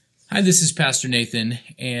Hi, this is Pastor Nathan,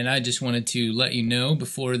 and I just wanted to let you know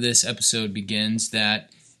before this episode begins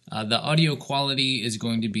that the audio quality is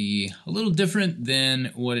going to be a little different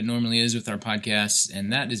than what it normally is with our podcasts,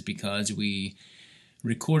 and that is because we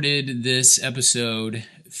recorded this episode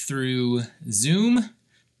through Zoom.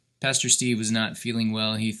 Pastor Steve was not feeling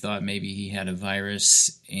well. He thought maybe he had a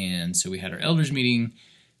virus, and so we had our elders meeting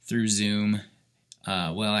through Zoom.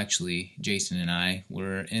 Actually, Jason and I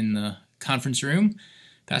were in the conference room.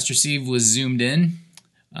 Pastor Steve was zoomed in,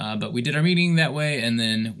 but we did our meeting that way and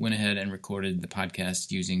then went ahead and recorded the podcast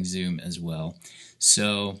using Zoom as well.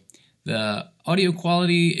 So the audio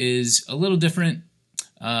quality is a little different,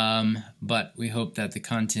 but we hope that the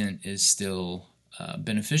content is still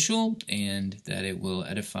beneficial and that it will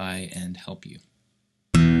edify and help you.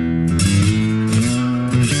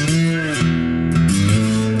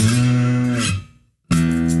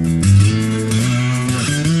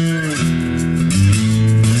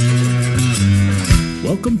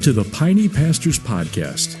 Welcome to the Piney Pastors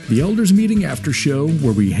Podcast, the Elders Meeting After Show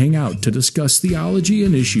where we hang out to discuss theology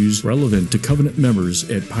and issues relevant to Covenant members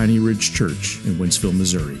at Piney Ridge Church in Wentzville,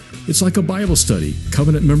 Missouri. It's like a Bible study,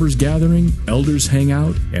 Covenant members gathering, elders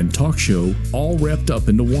hangout, and talk show all wrapped up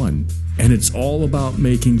into one. And it's all about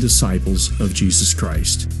making disciples of Jesus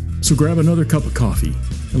Christ. So grab another cup of coffee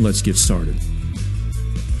and let's get started.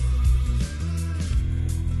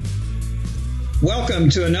 Welcome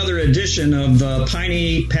to another edition of the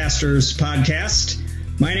Piney Pastors Podcast.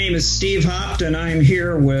 My name is Steve Hopt, and I'm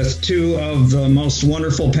here with two of the most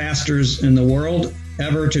wonderful pastors in the world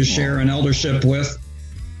ever to share an eldership with.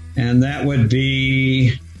 And that would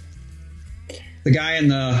be the guy in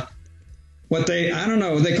the, they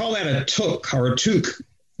call that a toque or a toque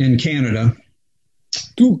in Canada.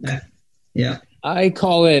 Toque. Yeah. I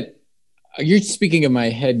call it, you're speaking of my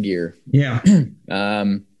headgear. Yeah.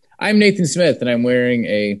 I'm Nathan Smith, and I'm wearing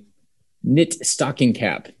a knit stocking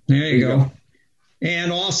cap. There you go.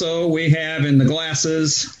 And also we have in the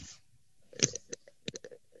glasses,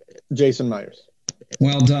 Jason Myers.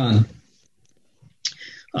 Well done.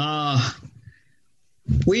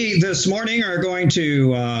 We this morning are going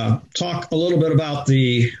to talk a little bit about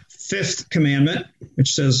the fifth commandment,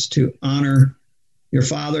 which says to honor your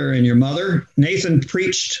father and your mother. Nathan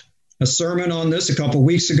preached a sermon on this a couple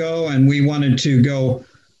weeks ago, and we wanted to go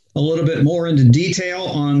a little bit more into detail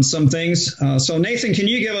on some things. So Nathan, can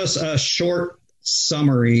you give us a short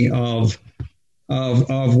summary of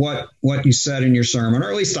what you said in your sermon, or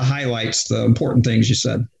at least the highlights, the important things you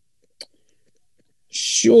said?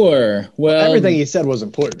 Sure. Well, everything he said was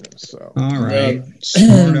important. So all right.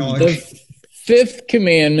 The fifth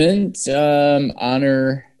commandment,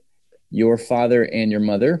 honor your father and your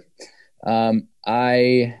mother.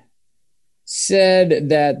 I said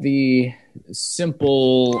that the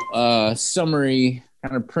simple summary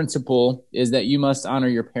kind of principle is that you must honor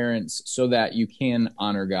your parents so that you can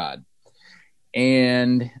honor God,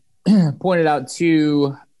 and pointed out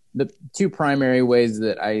the two primary ways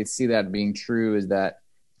that I see that being true is that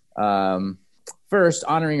first,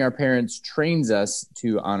 honoring our parents trains us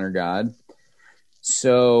to honor God,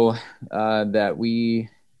 so that we,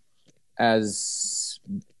 as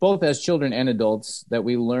both as children and adults, that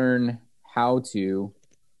we learn how to,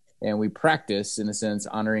 and we practice, in a sense,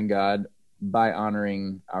 honoring God by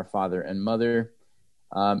honoring our father and mother.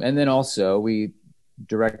 And then also we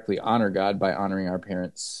directly honor God by honoring our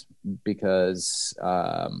parents because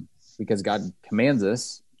God commands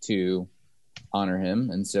us to honor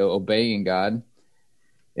him. And so obeying God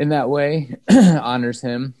in that way honors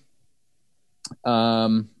him.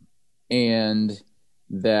 And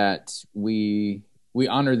that we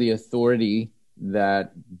honor the authority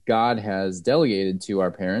that God has delegated to our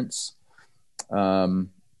parents. So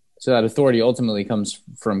that authority ultimately comes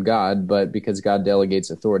from God, but because God delegates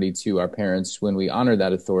authority to our parents, when we honor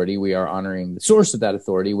that authority, we are honoring the source of that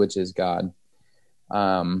authority, which is God.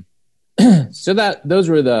 So that those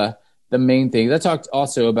were the main things. I talked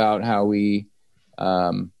also about how we,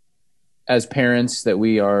 as parents, that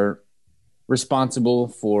we are responsible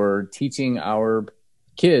for teaching our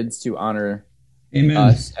kids to honor Amen.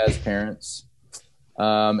 Us as parents.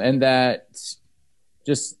 And that,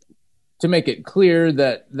 just to make it clear,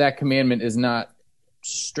 that commandment is not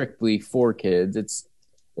strictly for kids.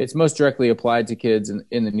 It's most directly applied to kids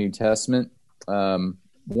in the New Testament.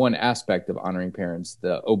 One aspect of honoring parents,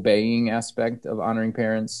 the obeying aspect of honoring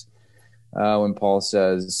parents, when Paul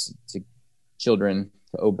says to children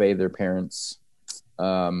to obey their parents,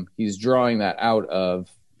 he's drawing that out of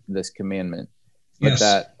this commandment. But yes.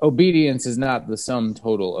 That obedience is not the sum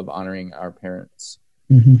total of honoring our parents.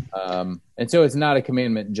 Mm-hmm. And so it's not a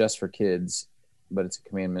commandment just for kids, but it's a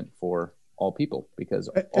commandment for all people, because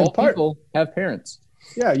And all people have parents.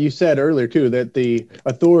 Yeah, you said earlier too that the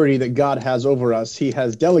authority that God has over us, He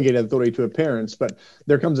has delegated authority to our parents, but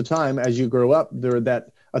there comes a time as you grow up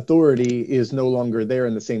that authority is no longer there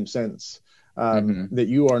in the same sense. That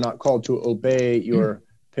you are not called to obey your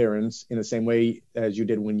parents in the same way as you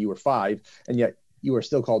did when you were 5, and yet you are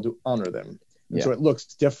still called to honor them. And so it looks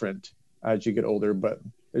different as you get older, but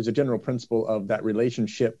there's a general principle of that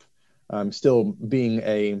relationship still being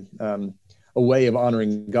a way of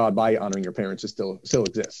honoring God by honoring your parents. It still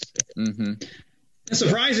exists. Mm-hmm.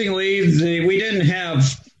 Surprisingly, we didn't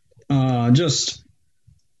have just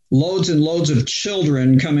loads and loads of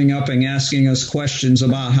children coming up and asking us questions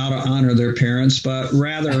about how to honor their parents, but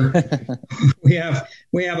rather we have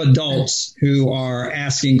adults who are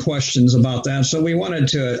asking questions about that. So we wanted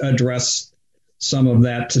to address some of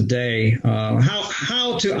that today.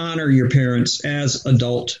 How to honor your parents as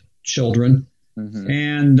adult children.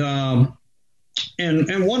 And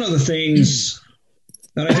one of the things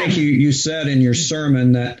that I think you said in your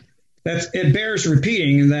sermon that it bears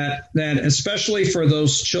repeating, that especially for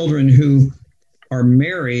those children who are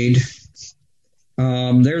married,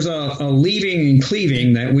 there's a leaving and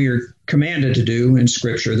cleaving that we are commanded to do in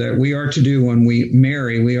Scripture, that we are to do when we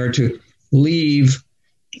marry. We are to leave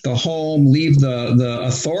the home, leave the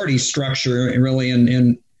authority structure really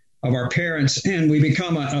in of our parents, and we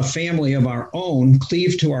become a family of our own,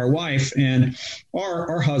 cleave to our wife and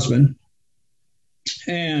our husband.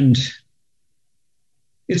 And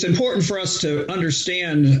it's important for us to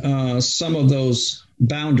understand some of those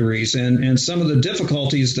boundaries, and some of the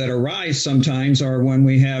difficulties that arise sometimes are when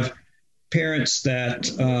we have parents that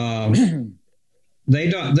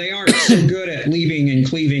they aren't so good at leaving and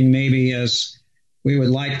cleaving maybe as we would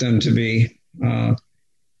like them to be.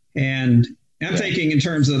 And I'm thinking in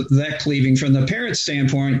terms of that cleaving from the parent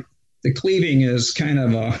standpoint, the cleaving is kind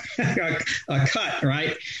of a cut,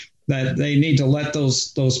 right? That they need to let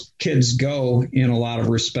those kids go in a lot of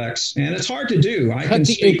respects, and it's hard to do. Cut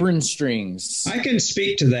the apron strings. I can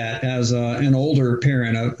speak to that as an older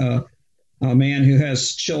parent, a man who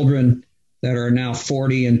has children that are now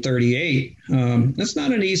 40 and 38. That's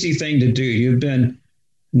not an easy thing to do. You've been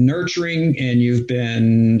nurturing, and you've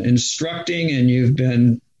been instructing, and you've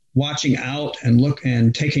been watching out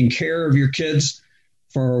and taking care of your kids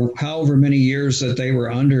for however many years that they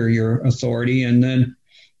were under your authority, and then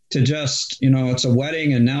to just, it's a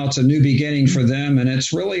wedding and now it's a new beginning for them. And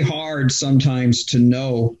it's really hard sometimes to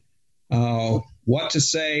know what to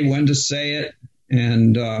say, when to say it.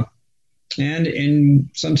 And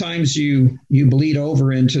sometimes you bleed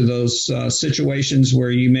over into those situations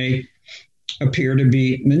where you may appear to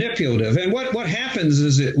be manipulative. And what happens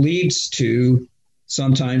is it leads to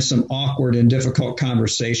sometimes some awkward and difficult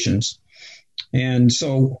conversations. And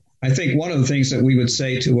so I think one of the things that we would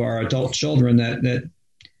say to our adult children that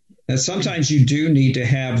sometimes you do need to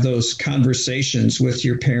have those conversations with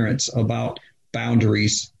your parents about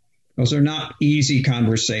boundaries. Those are not easy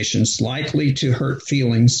conversations, likely to hurt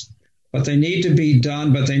feelings, but they need to be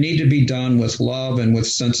done. But they need to be done with love and with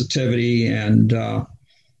sensitivity and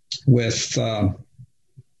with the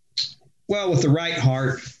right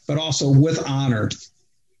heart, but also with honor.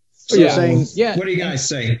 So, what do you guys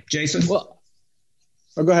say, Jason? Well,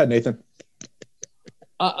 go ahead, Nathan.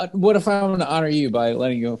 What if I want to honor you by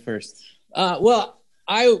letting you go first? Well,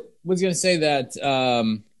 I was going to say that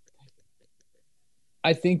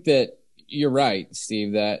I think that you're right,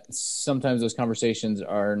 Steve, that sometimes those conversations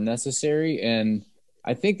are necessary. And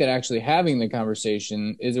I think that actually having the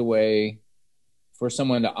conversation is a way for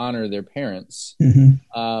someone to honor their parents.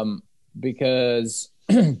 Mm-hmm. Because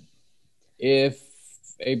if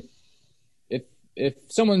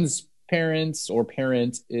someone's parents or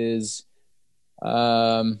parent is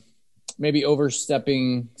maybe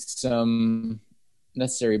overstepping some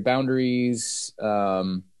necessary boundaries,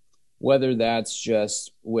 whether that's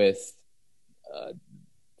just with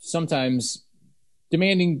sometimes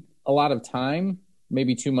demanding a lot of time,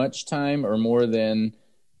 maybe too much time or more than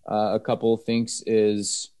a couple thinks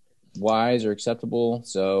is wise or acceptable.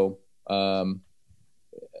 So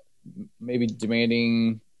maybe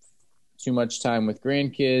demanding too much time with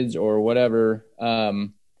grandkids or whatever,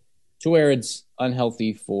 to where it's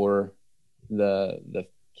unhealthy for the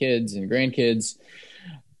kids and grandkids.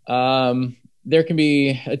 There can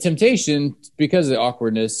be a temptation, because of the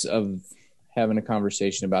awkwardness of having a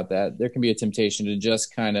conversation about that, there can be a temptation to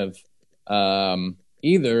just kind of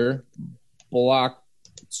either block,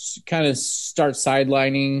 kind of start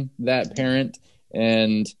sidelining that parent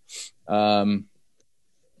and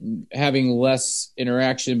having less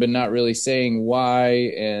interaction, but not really saying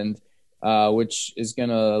why, and which is going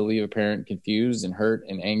to leave a parent confused and hurt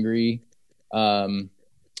and angry.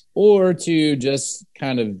 or to just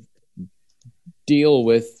kind of deal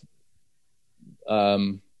with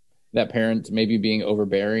that parent maybe being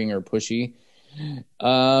overbearing or pushy,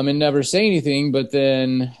 and never say anything. But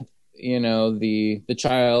then, the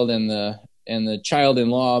child and the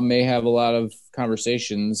child-in-law may have a lot of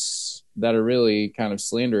conversations that are really kind of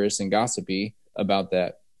slanderous and gossipy about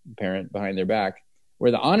that parent behind their back,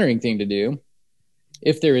 where the honoring thing to do,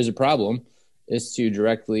 if there is a problem, is to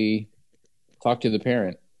directly talk to the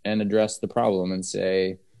parent and address the problem and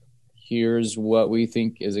say, here's what we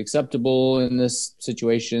think is acceptable in this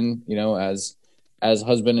situation, as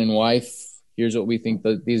husband and wife, here's what we think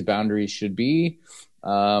that these boundaries should be.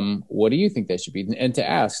 What do you think they should be? And to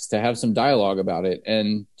have some dialogue about it,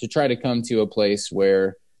 and to try to come to a place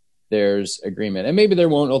where there's agreement. And maybe there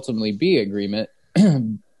won't ultimately be agreement,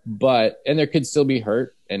 and there could still be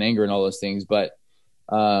hurt and anger and all those things, but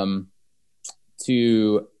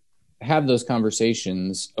to have those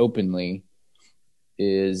conversations openly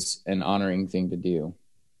is an honoring thing to do.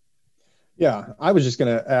 Yeah, I was just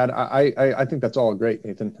going to add, I think that's all great,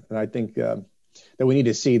 Nathan. And I think that we need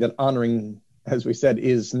to see that honoring, as we said,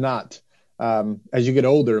 is not, as you get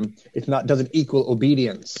older, doesn't equal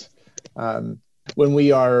obedience. When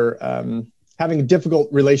we are having difficult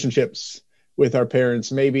relationships with our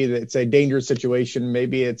parents, maybe it's a dangerous situation.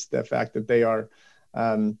 Maybe it's the fact that they are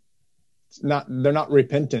they're not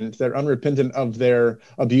repentant. They're unrepentant of their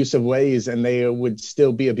abusive ways, and they would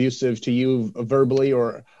still be abusive to you verbally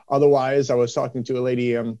or otherwise. I was talking to a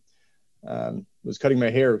lady, was cutting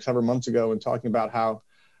my hair several months ago, and talking about how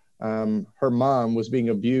her mom was being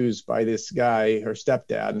abused by this guy, her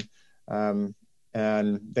stepdad, and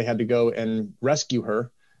they had to go and rescue her.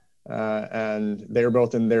 And they were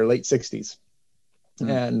both in their late 60s.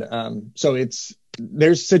 And so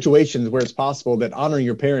there's situations where it's possible that honoring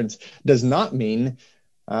your parents does not mean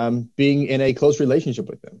being in a close relationship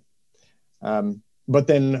with them. But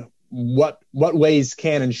then what ways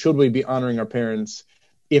can and should we be honoring our parents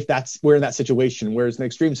if we're in that situation where it's an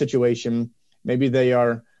extreme situation? Maybe they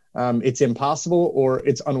are, it's impossible or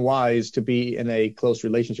it's unwise to be in a close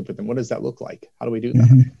relationship with them. What does that look like? How do we do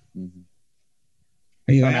that? Mm-hmm.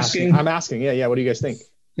 Are you asking? I'm asking. Yeah. What do you guys think?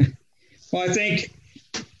 Well, I think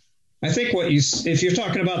if you're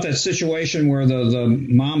talking about that situation where the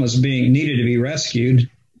mom is needed to be rescued,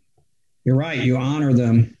 you're right. You honor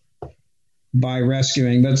them by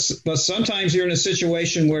rescuing, but sometimes you're in a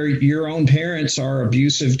situation where your own parents are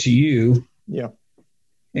abusive to you. Yeah.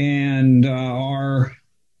 And are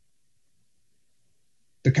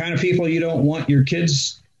the kind of people you don't want your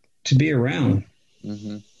kids to be around.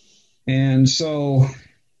 Mm-hmm. And so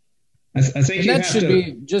I think that should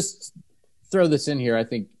be, just throw this in here. I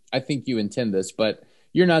think you intend this, but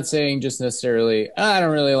you're not saying just necessarily, I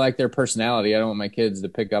don't really like their personality, I don't want my kids to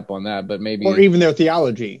pick up on that, but maybe, or even their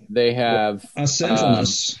theology, they have a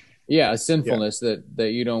sinfulness. A sinfulness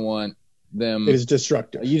that you don't want them. It is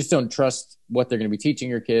destructive. You just don't trust what they're going to be teaching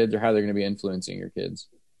your kids or how they're going to be influencing your kids.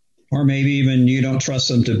 Or maybe even you don't trust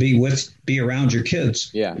them to be around your kids.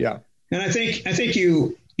 Yeah. Yeah. And I think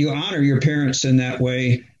you honor your parents in that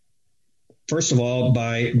way. First of all,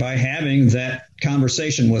 by having that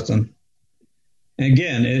conversation with them. And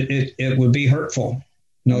again, it would be hurtful,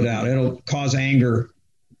 no doubt. It'll cause anger.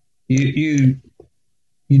 You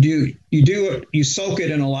soak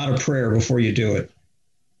it in a lot of prayer before you do it.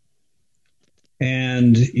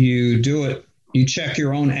 And you do it, you check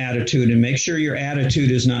your own attitude and make sure your attitude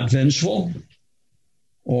is not vengeful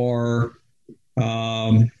or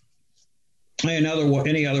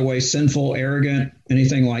any other way, sinful, arrogant,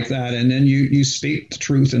 anything like that. And then you speak the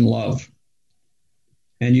truth in love.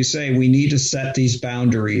 And you say, we need to set these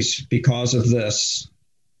boundaries because of this.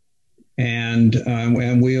 And I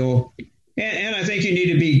think you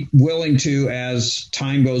need to be willing to, as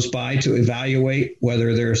time goes by, to evaluate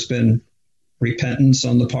whether there's been repentance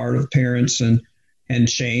on the part of parents and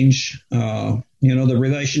change. The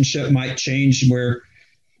relationship might change where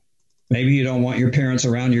maybe you don't want your parents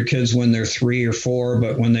around your kids when they're 3 or 4,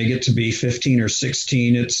 but when they get to be 15 or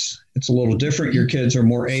 16, it's a little different. Your kids are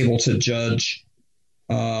more able to judge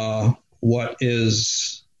what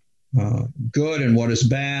is good and what is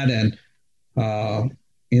bad. And,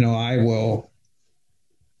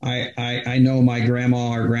 I know my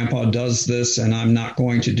grandma or grandpa does this and I'm not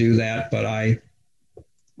going to do that, but I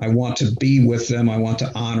want to be with them. I want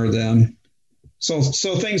to honor them. So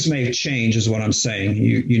things may change is what I'm saying.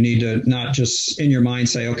 You need to not just in your mind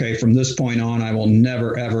say, okay, from this point on, I will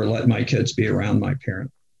never, ever let my kids be around my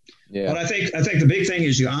parent. Yeah. But I think the big thing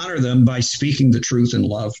is you honor them by speaking the truth in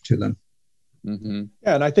love to them. Mm-hmm.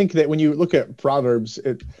 Yeah, and I think that when you look at Proverbs,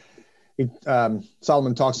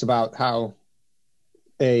 Solomon talks about how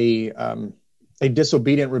a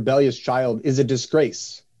disobedient, rebellious child is a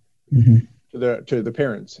disgrace to the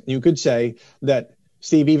parents. You could say that,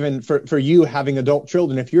 Steve, even for you having adult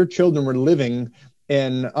children, if your children were living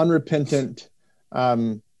in unrepentant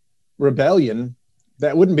rebellion,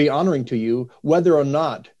 that wouldn't be honoring to you, whether or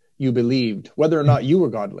not you believed, whether or not you were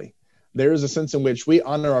godly. There is a sense in which we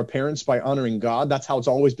honor our parents by honoring God. That's how it's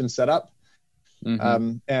always been set up.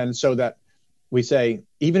 And so that we say,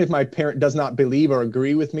 even if my parent does not believe or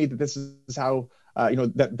agree with me that this is how,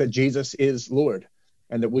 that Jesus is Lord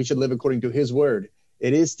and that we should live according to his word,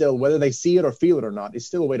 it is still, whether they see it or feel it or not, it's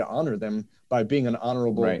still a way to honor them by being an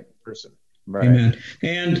honorable person. Right. Amen.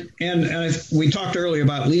 And we talked earlier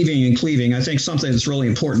about leaving and cleaving. I think something that's really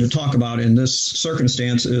important to talk about in this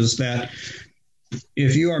circumstance is that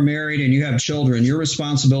if you are married and you have children, your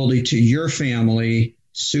responsibility to your family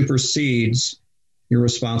supersedes your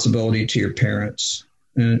responsibility to your parents.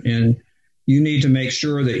 And you need to make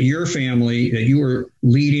sure that your family, that you are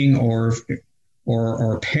leading or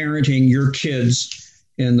parenting your kids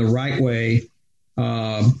in the right way.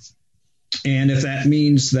 And if that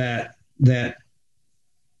means that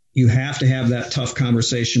you have to have that tough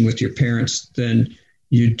conversation with your parents, then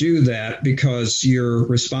you do that, because your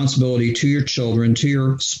responsibility to your children, to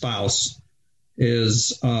your spouse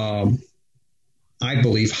is, I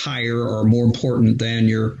believe, higher or more important than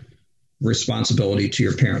your responsibility to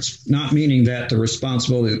your parents. Not meaning that the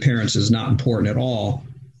responsibility of the parents is not important at all,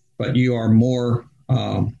 but you are more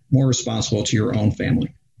responsible to your own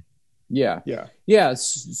family. Yeah.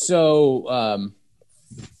 So,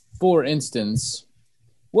 for instance,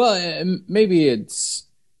 maybe it's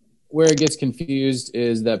where it gets confused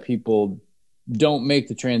is that people don't make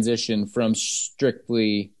the transition from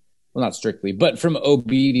from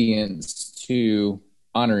obedience to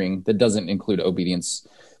honoring that doesn't include obedience,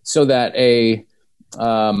 so that a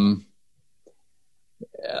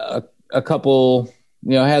couple,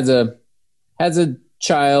 has a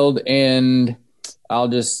child, and I'll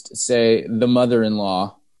just say the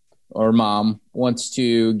mother-in-law or mom wants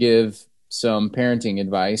to give some parenting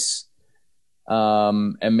advice,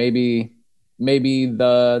 and maybe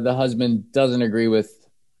the husband doesn't agree with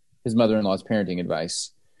his mother-in-law's parenting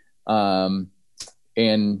advice, and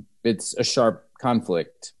it's a sharp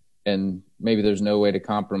conflict, and maybe there's no way to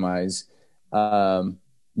compromise.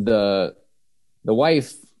 The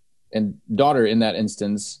wife and daughter in that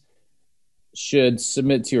instance should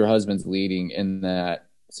submit to your husband's leading in that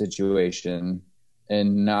situation,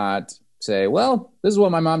 and not say, well, this is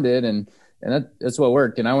what my mom did, and that's what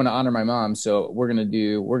worked, and I want to honor my mom, so we're going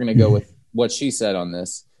to go with what she said on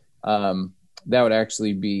this. That would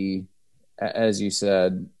actually be, as you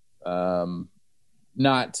said,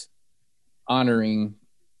 not honoring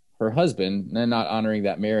her husband and not honoring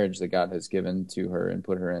that marriage that God has given to her and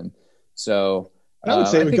put her in. So I would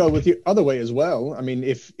say it would go with the other way as well. I mean,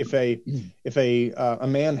 if a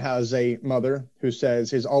man has a mother who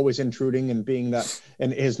is always intruding and being that,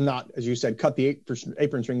 and is not, as you said, cut the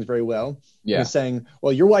apron strings very well, and is saying,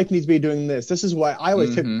 well, your wife needs to be doing this. This is why I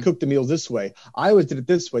always cook the meals this way. I always did it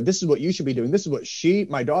this way. This is what you should be doing. This is what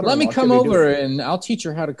my daughter. Let me come over and I'll teach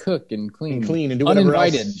her how to cook and clean and do whatever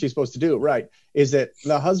else she's supposed to do. Right? Is that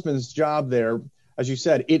the husband's job there? As you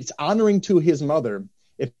said, it's honoring to his mother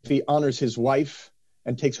if he honors his wife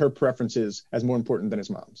and takes her preferences as more important than his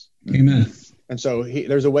mom's. Amen. And so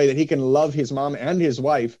there's a way that he can love his mom and his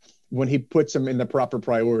wife when he puts them in the proper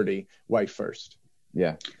priority, wife first.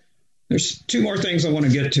 Yeah. There's two more things I want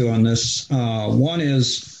to get to on this. One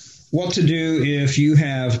is what to do if you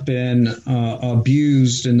have been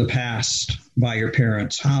abused in the past by your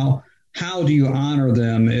parents. How do you honor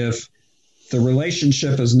them if the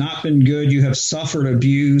relationship has not been good? You have suffered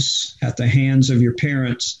abuse at the hands of your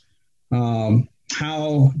parents.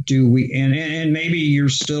 How do we, and maybe you're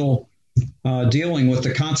still dealing with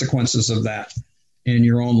the consequences of that in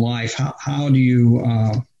your own life. How do you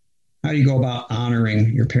go about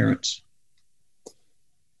honoring your parents?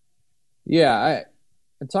 Yeah,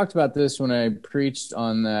 I talked about this when I preached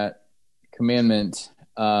on that commandment.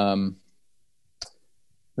 There's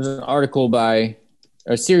an article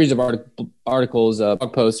a series of articles,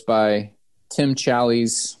 blog posts by Tim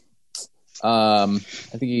Challies. I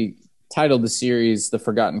think he titled the series "The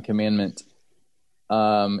Forgotten Commandment,"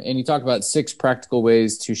 and he talked about 6 practical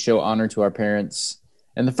ways to show honor to our parents.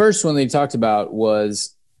 And the first one that he talked about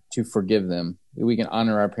was to forgive them. We can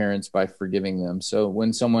honor our parents by forgiving them. So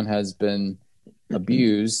when someone has been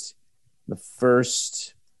abused, the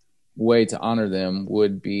first way to honor them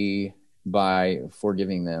would be by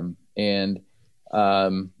forgiving them. And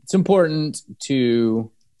it's important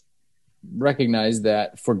to recognize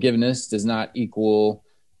that forgiveness does not equal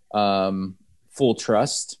full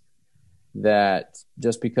trust, that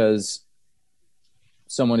just because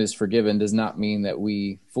someone is forgiven does not mean that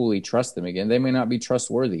we fully trust them again. They may not be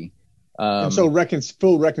trustworthy. And so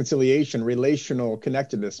full reconciliation, relational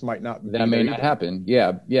connectedness might not be that may not happen.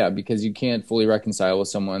 Yeah, because you can't fully reconcile with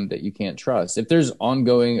someone that you can't trust. If there's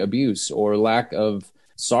ongoing abuse or lack of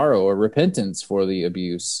sorrow or repentance for the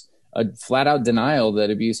abuse, a flat out denial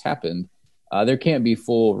that abuse happened, there can't be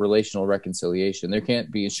full relational reconciliation. There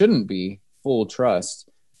can't be, it shouldn't be full trust,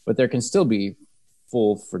 but there can still be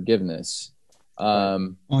full forgiveness.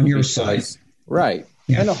 On your side. Right.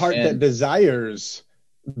 Yeah. And a heart that desires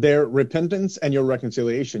their repentance and your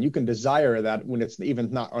reconciliation. You can desire that when it's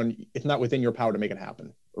not within your power to make it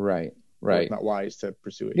happen. Right. It's not wise to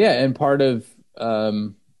pursue it. Yeah. And part of,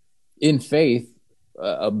 in faith,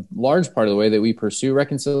 a large part of the way that we pursue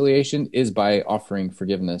reconciliation is by offering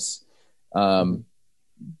forgiveness,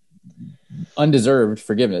 undeserved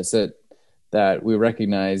forgiveness, that we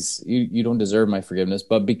recognize you don't deserve my forgiveness,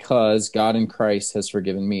 but because God in Christ has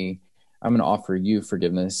forgiven me, I'm going to offer you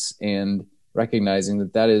forgiveness, and recognizing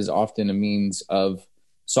that is often a means of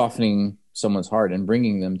softening someone's heart and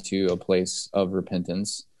bringing them to a place of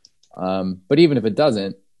repentance. But even if it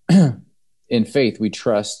doesn't, in faith, we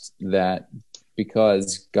trust that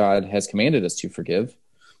because God has commanded us to forgive,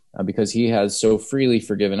 because he has so freely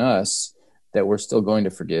forgiven us, that we're still going to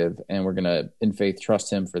forgive, and we're going to, in faith,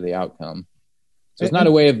 trust him for the outcome. So it's not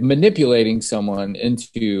a way of manipulating someone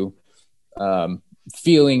into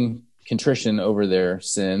feeling contrition over their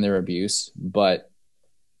sin, their abuse, but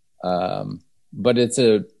it's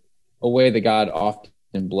a way that God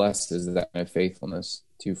often blesses that kind of faithfulness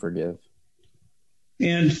to forgive.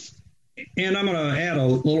 And I'm going to add a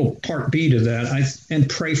little part B to that, and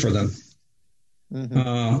pray for them.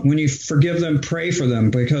 Mm-hmm. When you forgive them, pray for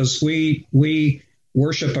them, because we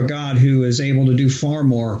worship a God who is able to do far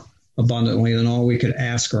more abundantly than all we could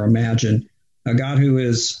ask or imagine, a God who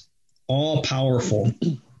is all powerful,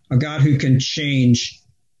 a God who can change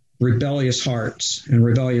rebellious hearts and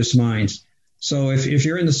rebellious minds. So if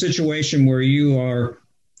you're in the situation where you are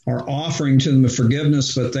offering to them a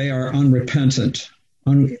forgiveness, but they are unrepentant,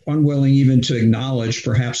 unwilling even to acknowledge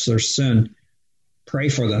perhaps their sin, pray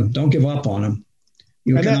for them. Don't give up on them.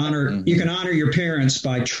 You can honor your parents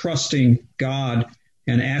by trusting God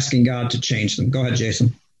and asking God to change them. Go ahead,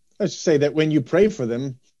 Jason. Let's say that when you pray for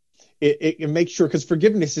them, it makes sure, because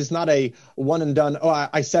forgiveness is not a one and done. Oh,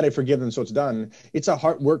 I said I forgive them, so it's done. It's a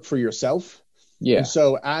heart work for yourself. Yeah. And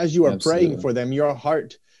so as you are praying for them, your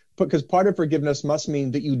heart, because part of forgiveness must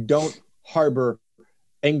mean that you don't harbor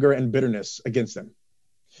anger and bitterness against them.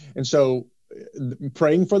 And so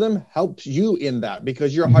praying for them helps you in that,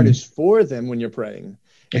 because your heart is for them when you're praying.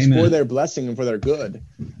 It's Amen. For their blessing and for their good.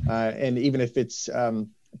 And even if it's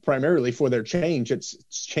primarily for their change, it's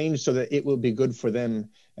changed so that it will be good for them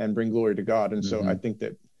and bring glory to God. And so I think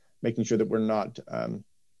that making sure that we're not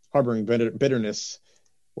harboring bitterness,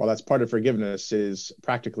 while that's part of forgiveness, is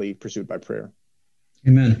practically pursued by prayer.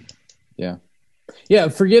 Amen. Yeah.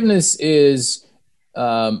 Forgiveness is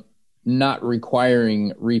not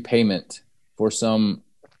requiring repayment for some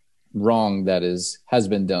wrong that has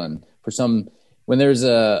been done.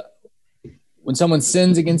 When someone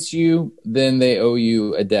sins against you, then they owe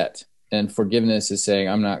you a debt. And forgiveness is saying,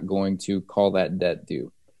 I'm not going to call that debt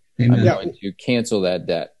due. Amen. I'm going to cancel that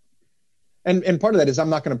debt. And part of that is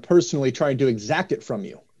I'm not going to personally try to exact it from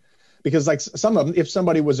you. Because like some of them, if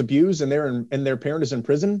somebody was abused and their parent is in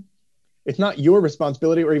prison, it's not your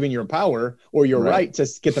responsibility or even your power or your right to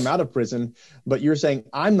get them out of prison. But you're saying,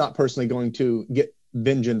 I'm not personally going to get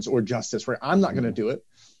vengeance or justice, right? I'm not going to do it.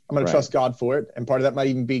 I'm going to trust God for it. And part of that might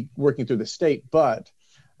even be working through the state. But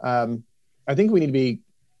I think we need to be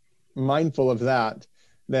mindful of that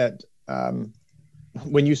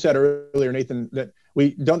when you said earlier, Nathan, that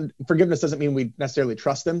forgiveness doesn't mean we necessarily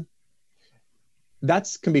trust them. That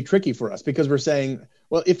can be tricky for us, because we're saying,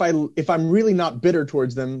 well, if I'm really not bitter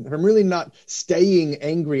towards them, if I'm really not staying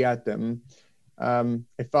angry at them,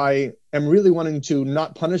 if I am really wanting to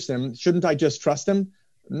not punish them, shouldn't I just trust them?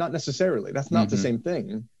 Not necessarily. That's not the same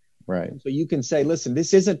thing. Right. So you can say, listen,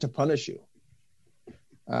 this isn't to punish you.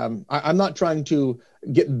 I'm not trying to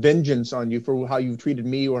get vengeance on you for how you've treated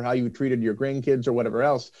me or how you treated your grandkids or whatever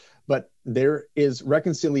else. But there is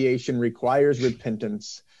reconciliation requires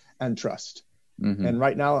repentance and trust. And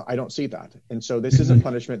right now, I don't see that. And so this isn't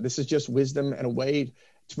punishment. This is just wisdom and a way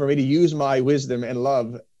for me to use my wisdom and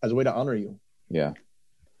love as a way to honor you. Yeah.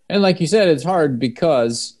 And like you said, it's hard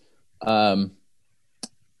because we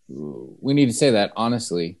need to say that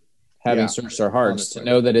honestly, having searched our hearts, to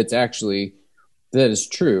know that it's actually that is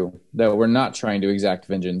true, that we're not trying to exact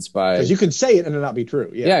vengeance by, because you can say it and it not be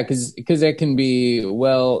true. Yeah, because it can be,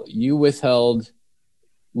 well, you withheld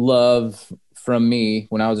love from me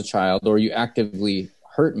when I was a child, or you actively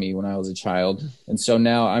hurt me when I was a child, and so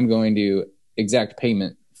now I'm going to exact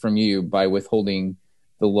payment from you by withholding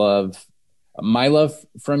my love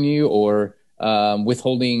from you, or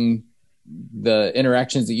withholding the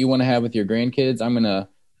interactions that you want to have with your grandkids. I'm going to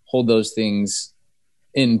hold those things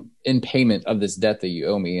in payment of this debt that you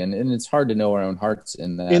owe me. And it's hard to know our own hearts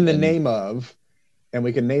in that. In the name of, and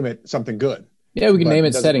we can name it something good. Yeah, we can name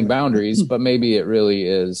it setting boundaries, but maybe it really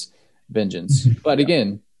is vengeance. But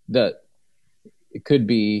again, it could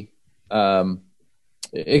be one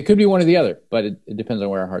or the other, but it depends on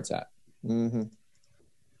where our heart's at. Mm-hmm.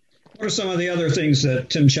 What are some of the other things that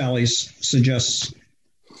Tim Challies suggests?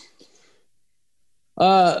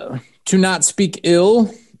 To not speak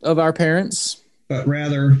ill of our parents, but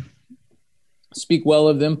rather speak well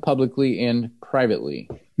of them publicly and privately.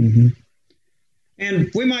 Mm-hmm. And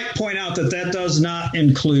we might point out that does not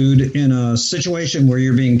include in a situation where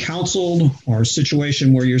you're being counseled or a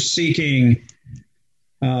situation where you're seeking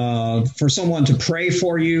for someone to pray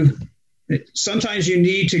for you. Sometimes you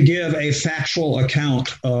need to give a factual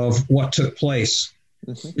account of what took place.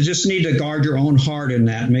 Mm-hmm. You just need to guard your own heart in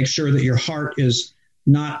that. Make sure that your heart is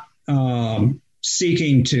not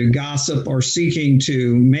seeking to gossip or seeking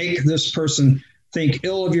to make this person think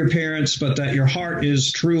ill of your parents, but that your heart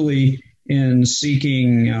is truly in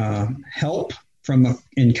seeking help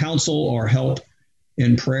in counsel or help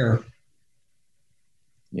in prayer.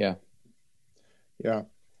 Yeah. Yeah.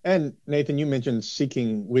 And Nathan, you mentioned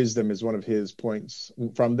seeking wisdom is one of his points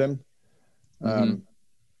from them. Mm-hmm.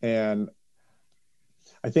 And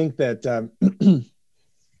I think that,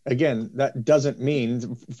 again, that doesn't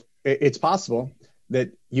mean it's possible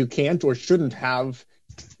that you can't or shouldn't have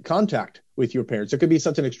contact with your parents. It could be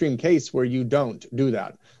such an extreme case where you don't do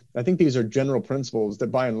that. I think these are general principles that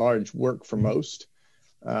by and large work for most.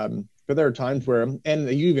 But there are times where, and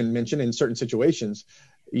you even mentioned in certain situations,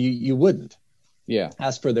 you wouldn't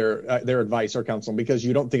ask for their advice or counsel because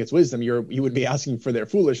you don't think it's wisdom. You would be asking for their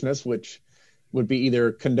foolishness, which would be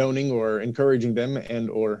either condoning or encouraging them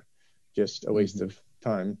or just a waste of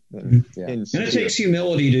time. And it takes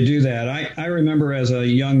humility to do that. I remember as a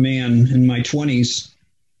young man in my 20s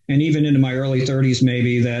and even into my early 30s,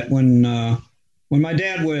 maybe, that when my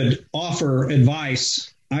dad would offer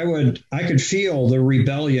advice, I could feel the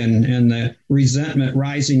rebellion and the resentment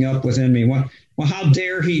rising up within me. Well, how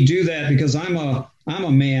dare he do that? Because I'm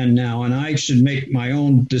a man now and I should make my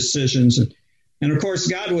own decisions. And of course,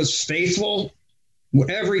 God was faithful.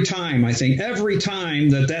 Every time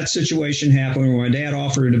that situation happened where my dad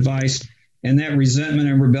offered advice and that resentment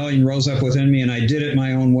and rebellion rose up within me and I did it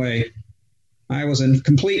my own way, I was in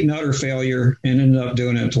complete and utter failure and ended up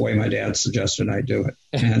doing it the way my dad suggested I do it.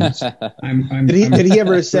 And did he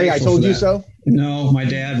ever say, I told you so? No, my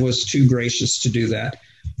dad was too gracious to do that.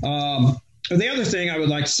 The other thing I would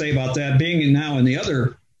like to say about that, being now in the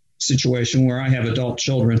other situation where I have adult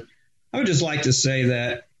children, I would just like to say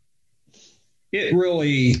that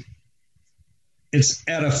it's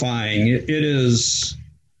edifying.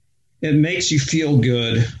 It makes you feel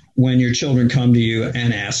good when your children come to you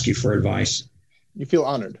and ask you for advice. You feel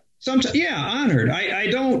honored. Honored. I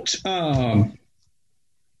don't.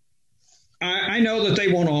 I know that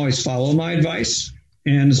they won't always follow my advice,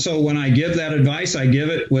 and so when I give that advice, I give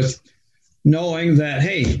it with knowing that,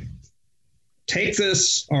 hey, take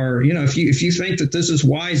this, or if you think that this is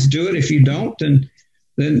wise, do it. If you don't, then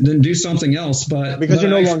do something else. Because you're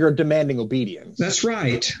no longer demanding obedience. That's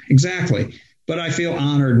right. Exactly. But I feel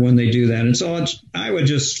honored when they do that. And so I would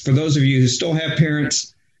just, for those of you who still have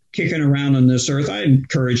parents kicking around on this earth, I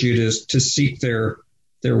encourage you to seek their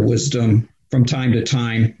wisdom from time to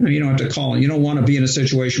time. You don't have to call. You don't want to be in a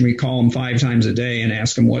situation where you call them 5 times a day and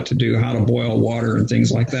ask them what to do, how to boil water and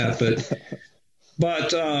things like that.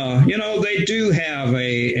 But they do have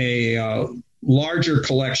a larger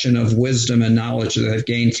collection of wisdom and knowledge that they've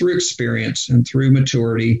gained through experience and through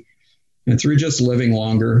maturity and through just living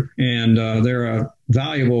longer. And they're a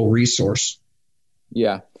valuable resource.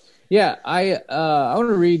 Yeah. Yeah. I want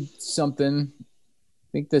to read something.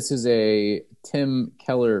 I think this is a Tim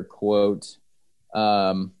Keller quote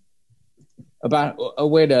about a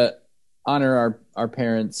way to honor our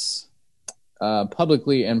parents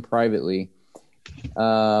publicly and privately.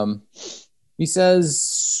 He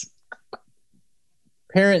says,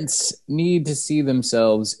 parents need to see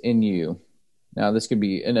themselves in you. Now, this could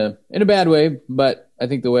be in a bad way, but I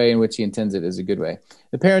think the way in which he intends it is a good way.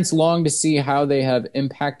 The parents long to see how they have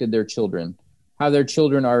impacted their children, how their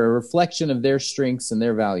children are a reflection of their strengths and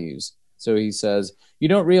their values. So he says, you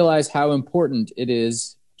don't realize how important it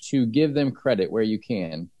is to give them credit where you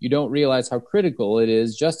can. You don't realize how critical it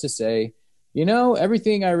is just to say,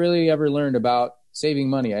 everything I really ever learned about saving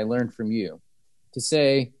money, I learned from you. To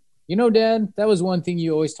say, Dad, that was one thing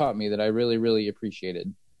you always taught me that I really, really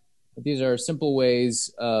appreciated. But these are simple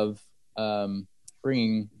ways of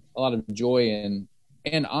bringing a lot of joy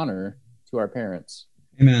and honor to our parents.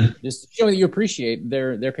 Amen. Just showing that you appreciate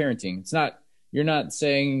their parenting. You're not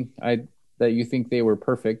saying that you think they were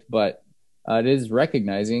perfect, but it is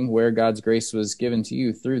recognizing where God's grace was given to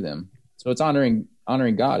you through them. So it's honoring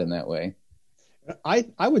God in that way.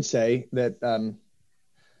 I would say that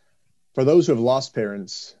for those who have lost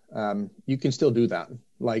parents, you can still do that.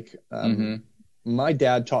 Like my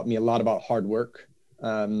dad taught me a lot about hard work,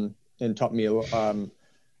 and taught me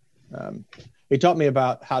he taught me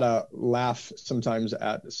about how to laugh sometimes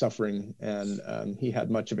at suffering, and he had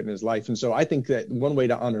much of it in his life. And so I think that one way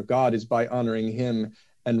to honor God is by honoring him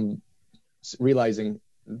and realizing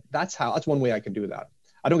that's one way I can do that.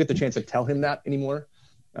 I don't get the chance to tell him that anymore,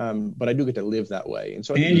 but I do get to live that way. And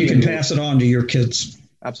so you can pass it on to your kids.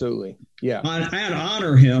 Absolutely. Yeah. And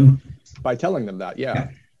honor him by telling them that. Yeah.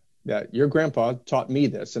 Your grandpa taught me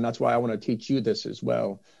this, and that's why I want to teach you this as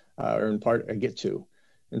well, or in part I get to.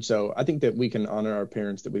 And so I think that we can honor our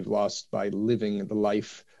parents that we've lost by living the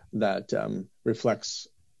life that reflects,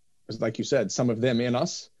 like you said, some of them in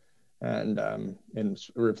us, and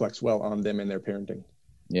reflects well on them in their parenting.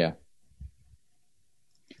 Yeah.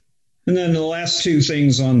 And then the last two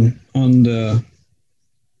things on the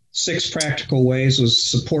 6 practical ways was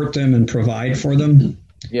support them and provide for them.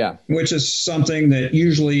 Yeah. Which is something that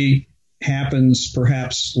usually happens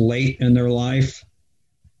perhaps late in their life,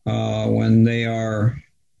 when they are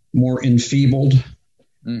more enfeebled.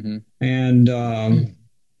 Mm-hmm. And,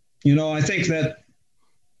 I think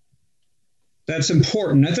that's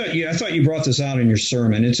important. I thought you brought this out in your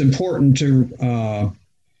sermon. It's important to,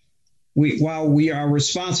 while our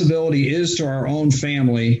responsibility is to our own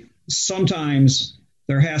family, sometimes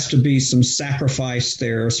there has to be some sacrifice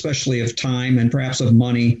there, especially of time and perhaps of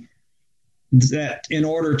money, that in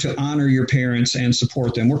order to honor your parents and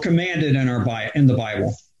support them. We're commanded in the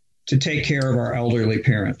Bible to take care of our elderly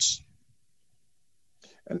parents.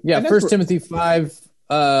 Yeah, 1 Timothy 5,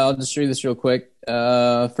 I'll just read this real quick.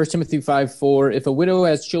 1 Timothy 5:4, if a widow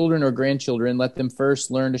has children or grandchildren, let them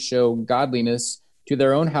first learn to show godliness to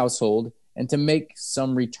their own household and to make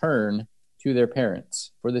some return to their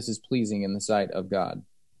parents, for this is pleasing in the sight of God.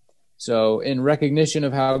 So in recognition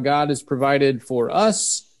of how God has provided for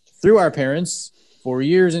us through our parents for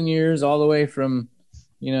years and years, all the way from,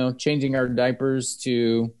 changing our diapers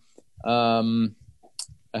to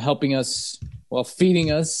helping us,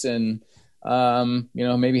 feeding us and,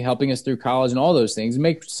 maybe helping us through college and all those things,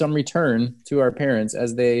 make some return to our parents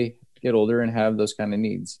as they get older and have those kind of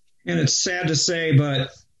needs. And it's sad to say, but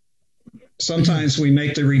sometimes we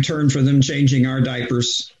make the return for them changing our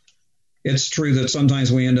diapers. It's true that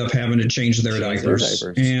sometimes we end up having to change their diapers.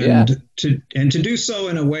 And to do so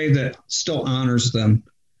in a way that still honors them.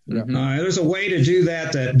 Mm-hmm. There's a way to do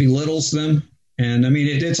that belittles them. And I mean,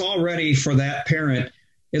 it's already, for that parent,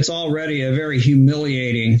 it's already a very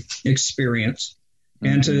humiliating experience.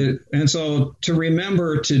 Mm-hmm. And so to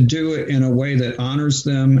remember to do it in a way that honors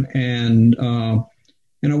them, and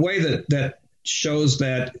in a way that shows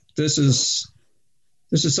that this is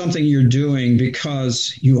something you're doing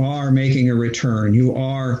because you are making a return. You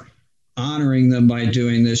are honoring them by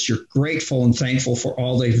doing this. You're grateful and thankful for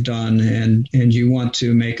all they've done, and you want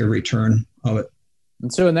to make a return of it.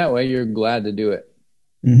 And so in that way, you're glad to do it.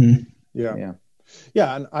 Mm-hmm.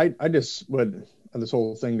 Yeah. And I just would, this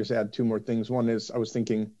whole thing, just add 2 more things. One is, I was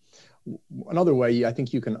thinking another way I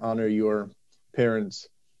think you can honor your parents,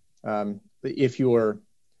 if your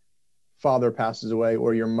father passes away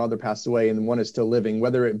or your mother passes away and one is still living,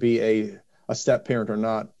 whether it be a step parent or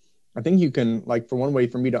not. I think you can, for one way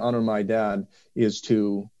for me to honor my dad is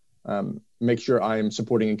to make sure I am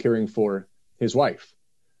supporting and caring for his wife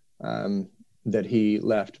that he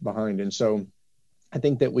left behind. And so I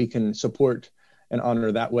think that we can support and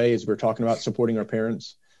honor that way, as we're talking about supporting our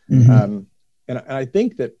parents. Mm-hmm. And I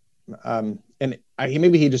think that,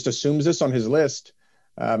 maybe he just assumes this on his list,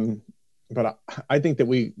 but I think that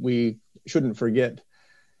we shouldn't forget,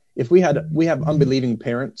 if we have unbelieving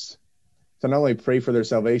parents, to not only pray for their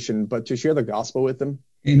salvation, but to share the gospel with them.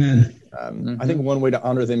 Amen. I think one way to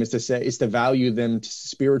honor them is to value them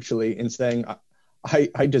spiritually, in saying,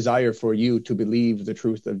 I desire for you to believe the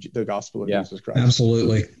truth of the gospel of Jesus Christ.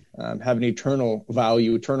 Absolutely. Have an eternal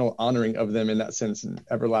value, eternal honoring of them in that sense, and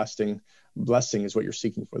everlasting blessing is what you're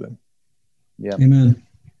seeking for them. Yeah. Amen.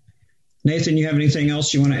 Nathan, you have anything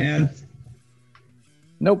else you want to add?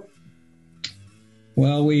 Nope.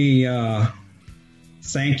 Well, we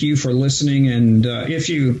thank you for listening. And if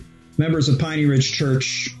you, members of Piney Ridge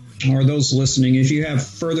Church, or those listening, if you have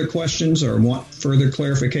further questions or want further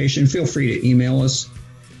clarification, feel free to email us,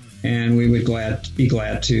 and we would be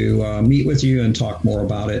glad to meet with you and talk more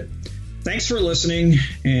about it. Thanks for listening,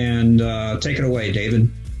 and take it away,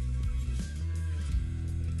 David.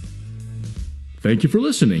 Thank you for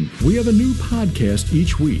listening. We have a new podcast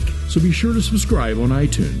each week, so be sure to subscribe on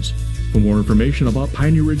iTunes. For more information about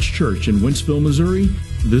Piney Ridge Church in Wentzville, Missouri,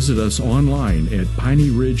 visit us online at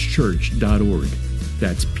pineyridgechurch.org.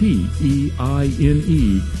 That's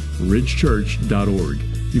P-E-I-N-E, ridgechurch.org.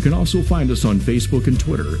 You can also find us on Facebook and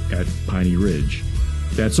Twitter at Piney Ridge.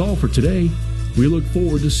 That's all for today. We look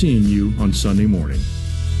forward to seeing you on Sunday morning.